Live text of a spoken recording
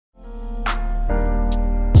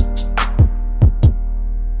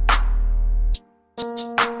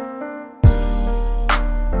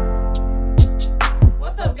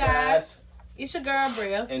your girl,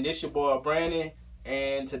 Brail. And this your boy, Brandon.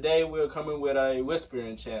 And today we're coming with a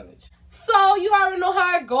whispering challenge. So, you already know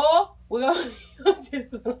how it go. We're going to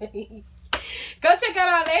just wait. Go check out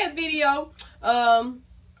our last video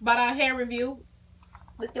about our hair review.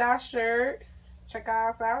 Look at our shirts. Check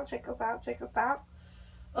us out. Check us out. Check us out.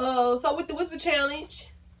 So, with the whisper challenge.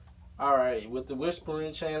 Alright, with the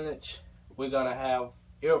whispering challenge, we're going to have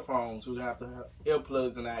earphones. We're going to have to have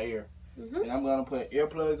earplugs in our ear. And I'm going to put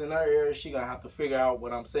earplugs in her ear. She's going to have to figure out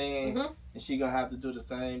what I'm saying. And she's going to have to do the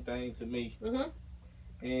same thing to me.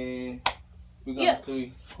 And we're going to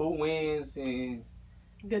see who wins. And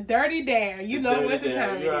the dirty dare. You know what the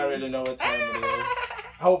time it is. You already know what time it is.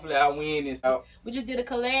 Hopefully I win this out. We just did a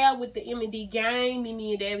collab with the M&D gang.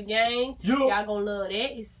 Mimi and Davin gang. Y'all going to love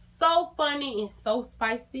that. It's so funny and so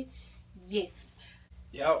spicy. Yes.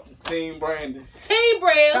 Yep. Team Brandon. Team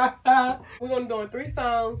Brail. We're going to be doing 3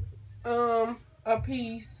 songs. A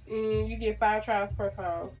piece, and you get 5 tries per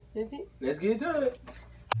song. That's it. Let's get to it.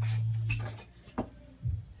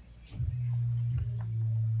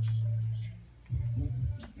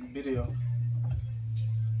 Video.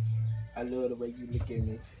 I love the way you look at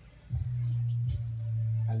me.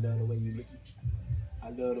 I love the way you look. I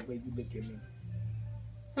love the way you look at me.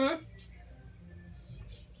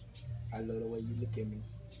 I love the way you look at me.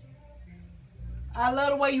 I love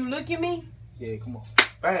the way you look at me. Yeah, come on.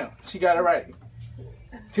 Bam. She got it right.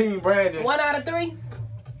 Team Brandon. 1 out of 3.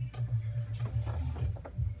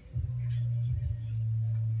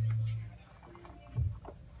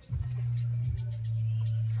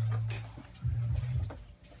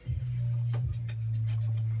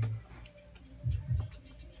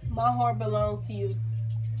 My heart belongs to you.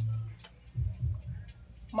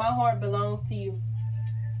 My heart belongs to you.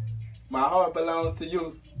 My heart belongs to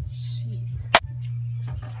you. Shit.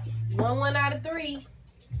 1 out of 3.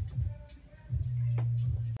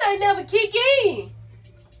 I never kick in.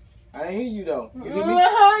 I ain't hear you though. You hear me?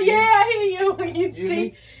 Yeah, I hear you when you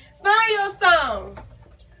cheat. Find your song.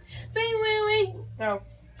 Sing wait. No.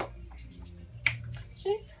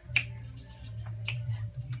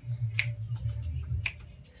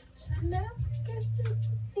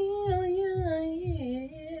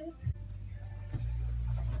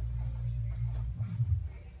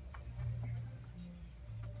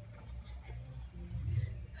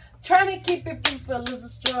 Trying to keep it peaceful is a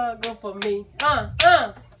struggle for me.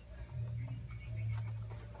 I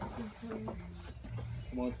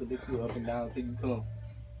want to lick you up and down till you come.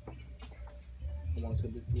 I want to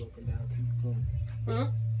lick you up and down till you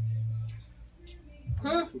come. I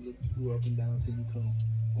want to lick you up and down till you come.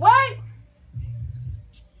 What?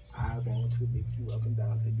 I want to lick you up and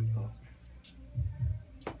down till you come.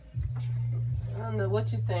 I don't know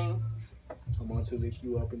what you're saying. I want to lick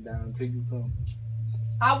you up and down till you come.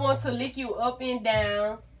 I want to lick you up and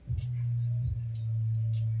down.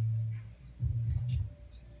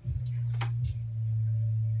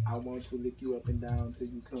 I want to lick you up and down till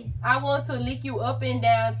you come. I want to lick you up and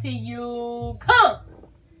down till you come.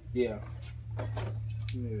 Yeah.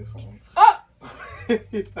 Yeah, phone. Oh! 2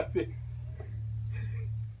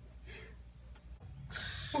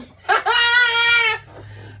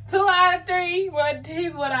 out of 3.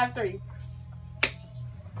 He's 1 out of 3.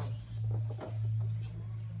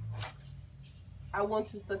 I want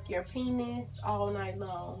to suck your penis all night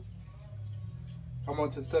long. I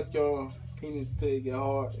want to suck your penis till it get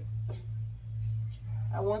hard.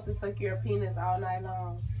 I want to suck your penis all night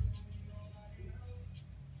long.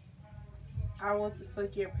 I want to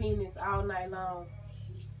suck your penis all night long.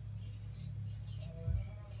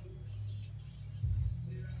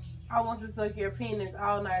 I want to suck your penis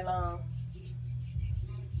all night long.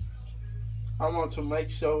 I want to make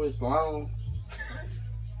sure it's long.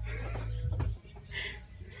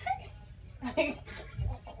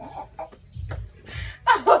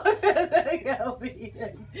 I want to suck your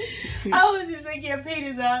penis. I want to suck your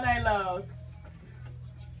penis all night long.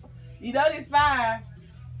 You know this 5.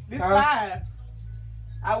 This 5.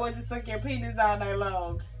 I want to suck your penis all night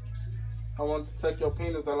long. I want to suck your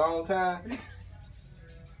penis a long time.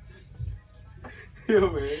 Yo,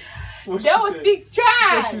 man. That was 6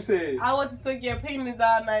 tries. What you said? I want to suck your penis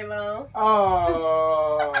all night long.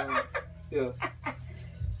 Oh. Yeah.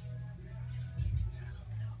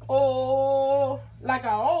 Oh, like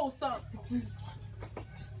a old something.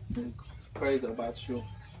 Crazy about you.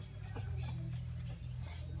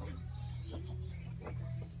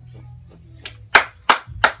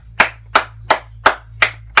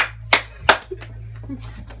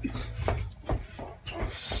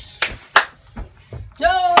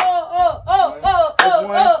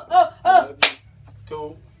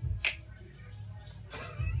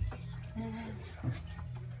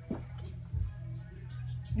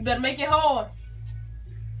 better make it hard.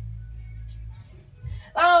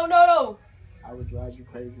 Oh, no. I would drive you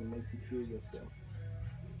crazy and make you kill yourself.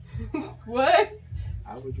 What?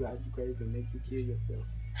 I would drive you crazy and make you kill yourself.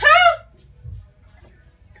 Huh?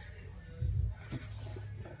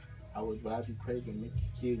 I would drive you crazy and make you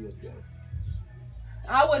kill yourself.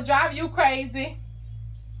 I would drive you crazy.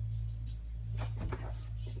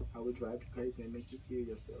 I would drive you crazy and make you kill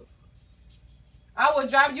yourself. I would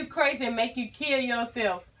drive you crazy and make you kill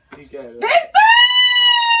yourself. You got it. That's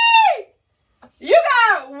three! You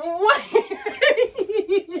got one.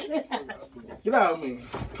 Get out of me.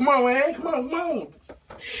 Come on, man. Come on. Come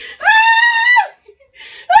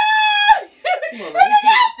on, man.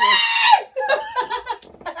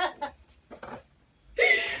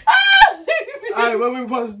 Alright, what we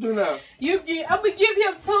supposed to do now? I'm gonna give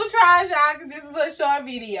him 2 tries, y'all, because this is a short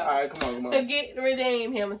video. Alright, come on. To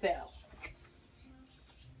redeem himself.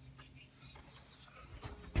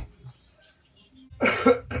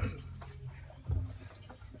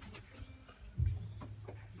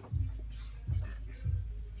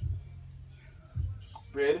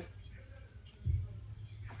 Ready?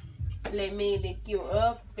 Let me lick you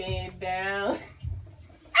up and down.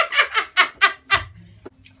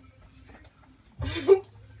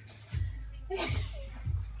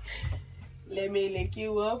 Let me lick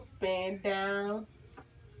you up and down.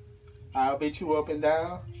 I'll beat you up and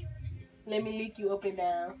down. Let me lick you up and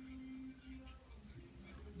down.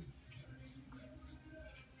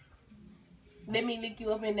 Let me lick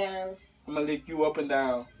you up and down. I'm gonna lick you up and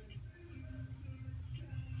down.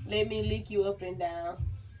 Let me lick you up and down.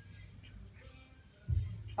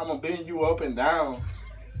 I'm gonna bend you up and down.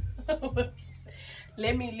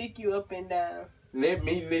 Let me lick you up and down. Let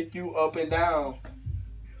me lick you up and down.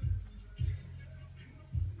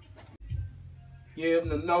 Give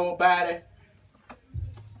them to nobody.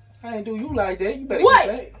 I ain't do you like that. You better get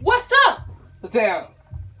that. What's up? What's that?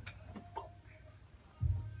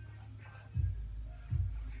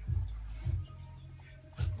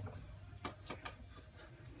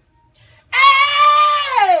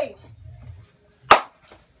 Hey!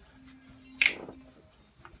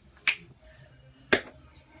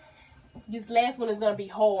 This last one is gonna be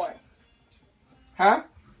hard. Huh?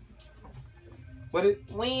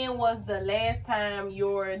 When was the last time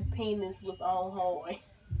your penis was on hard?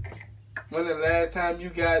 When the last time you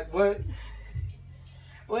got what?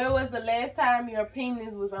 When was the last time your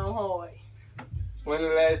penis was on hard? When the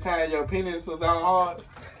last time your penis was on hard?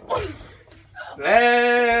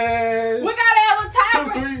 Last. We gotta have a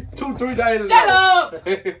tiebreaker. 2, 3 days ago. Shut up.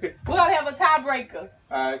 We gotta have a tiebreaker.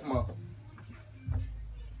 Alright, come on.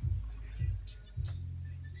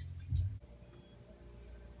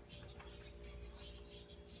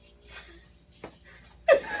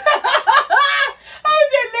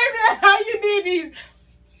 How you did these?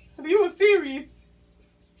 You were serious.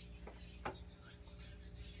 I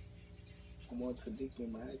want to lick you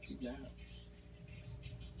and ride you down.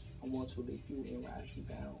 I want to lick you and ride you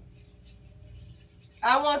down.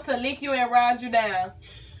 I want to lick you and ride you down.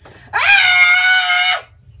 Ah!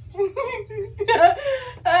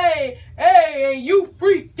 hey, you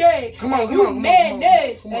freak gay. Come on, you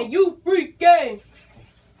madness. And you freak gay.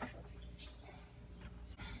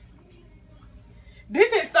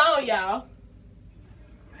 This is song, y'all.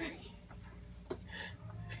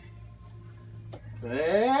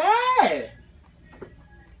 Hey.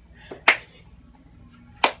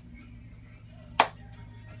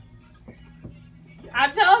 I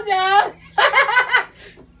told y'all.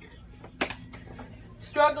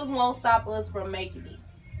 Struggles won't stop us from making it.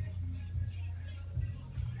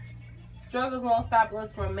 Struggles won't stop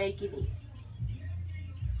us from making it.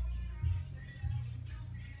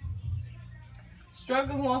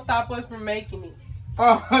 Struggles won't stop us from making it.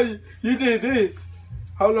 Oh, you did this.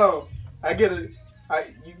 Hold on. I get it.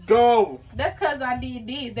 You go over. That's cause I did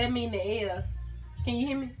this. That mean the air. Can you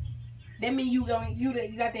hear me? That mean you got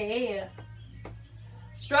the air.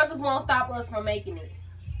 Struggles won't stop us from making it.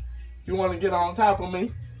 You want to get on top of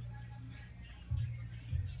me?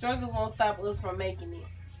 Struggles won't stop us from making it.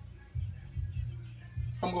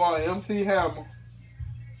 I'm going MC Hammer.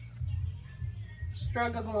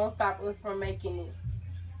 Struggles won't stop us from making it.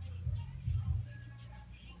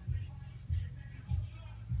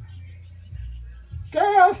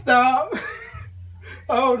 Girl, stop.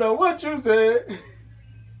 I don't know what you said.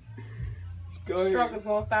 Go ahead. Struggles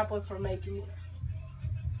won't stop us from making it.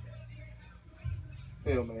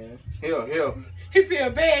 Hell, man. Hell. He feel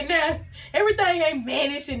bad now. Everything ain't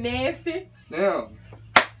mannish and nasty. Now.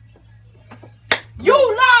 You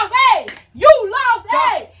lost, hey! You lost,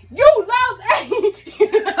 hey! You lost, hey!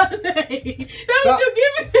 You lost, hey! That's what you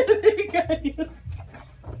give me to the nigga.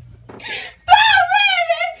 Stop,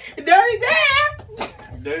 Brandon! Dirty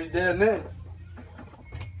dad! Dirty dad, nothing.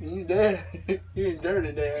 You dad. You ain't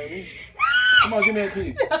dirty dad. Come on, give me a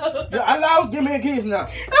kiss. No. Yeah, I lost. Give me a kiss now.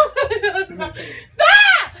 Stop!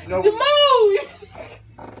 Stop! No. The move!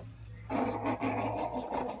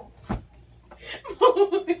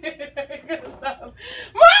 Mom, that ain't gonna stop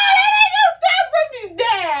from his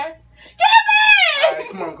dad. Give me! All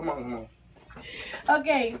right, come on.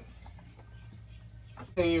 Okay.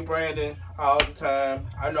 You, Brandon, all the time.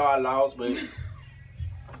 I know I lost, but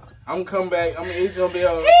I'm coming back. I mean, it's gonna be a.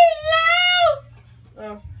 He lost.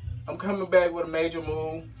 Oh. I'm coming back with a major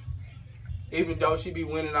move. Even though she be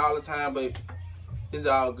winning all the time, but it's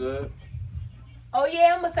all good. Oh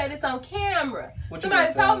yeah, I'm gonna say this on camera. What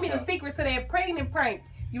Somebody told me the secret to that pregnant prank.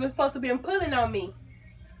 You were supposed to be pulling on me.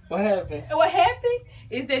 What happened? And what happened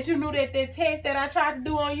is that you knew that that test that I tried to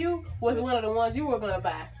do on you was one of the ones you were gonna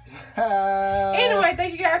buy. Anyway,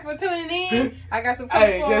 thank you guys for tuning in. I got some.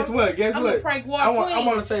 Hey, guess what? I'm a prank war queen. I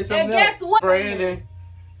want to say something and else. Guess what? Brandon.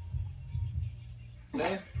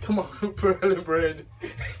 Man, come on, Brandon.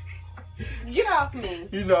 Get off me.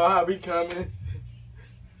 You know how we coming.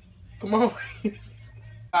 Come on.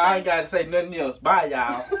 I ain't got to say nothing else. Bye,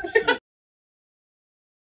 y'all.